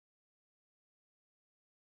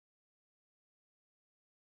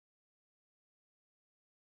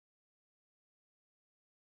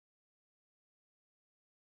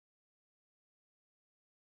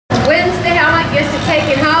take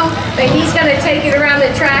it home, but he's going to take it around the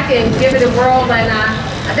track and give it a whirl, and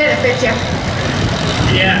I bet it fits you.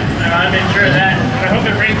 Yeah, I made sure of that. I hope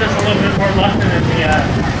it brings us a little bit more luck than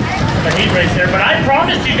the heat race there. But I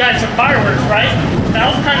promised you guys some fireworks, right? That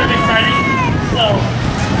was kind of exciting. So.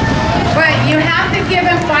 But you have to give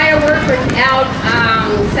him fireworks without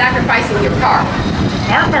sacrificing your car.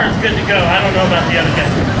 Our car's good to go. I don't know about the other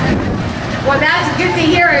guys. Well, that's good to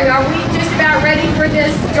hear. Are we just about ready for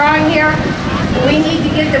this drawing here? We need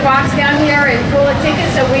to get the box down here and pull a ticket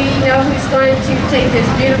so we know who's going to take this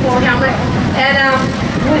beautiful helmet. And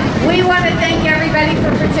we want to thank everybody for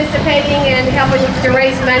participating and helping to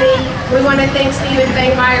raise money. We want to thank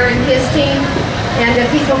Fangmeyers and his team and the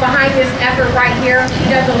people behind this effort right here. He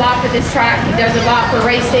does a lot for this track. He does a lot for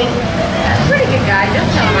racing. Pretty good guy. Don't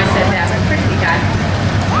tell him I said that, but pretty good guy.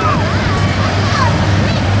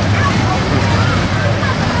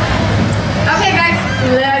 Okay, guys,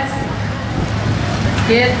 let's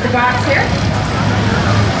get the box here.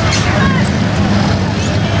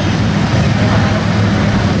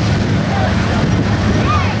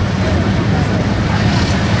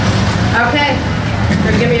 Okay,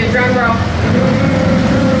 so give me a drum roll.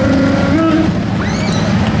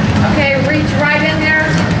 Okay, reach right in there,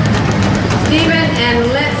 Steven,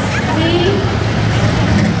 and let's see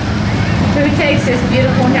who takes this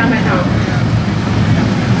beautiful helmet home.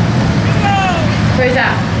 Who's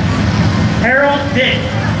that? Harold Dick.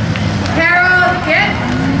 Harold Dick?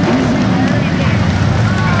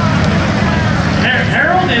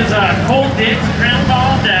 Harold is Colt Dick's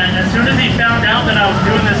grandpa, and as soon as he found out that I was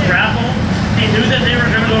doing this raffle, he knew that they were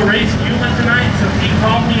going to go race Yuma tonight, so he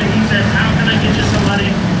called me and he said, how can I get you some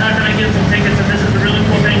money? How can I get some tickets? And this is a really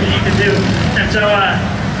cool thing that you can do. And so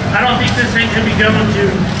I don't think this thing can be going to,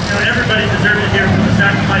 everybody deserves it here for the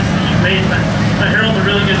sacrifices that you've made, but Harold's a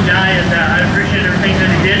really good guy, and I appreciate everything that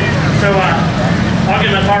he did. So I'll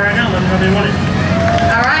get my car right now, let him know they want it.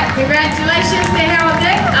 All right, congratulations to Harold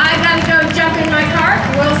Dick.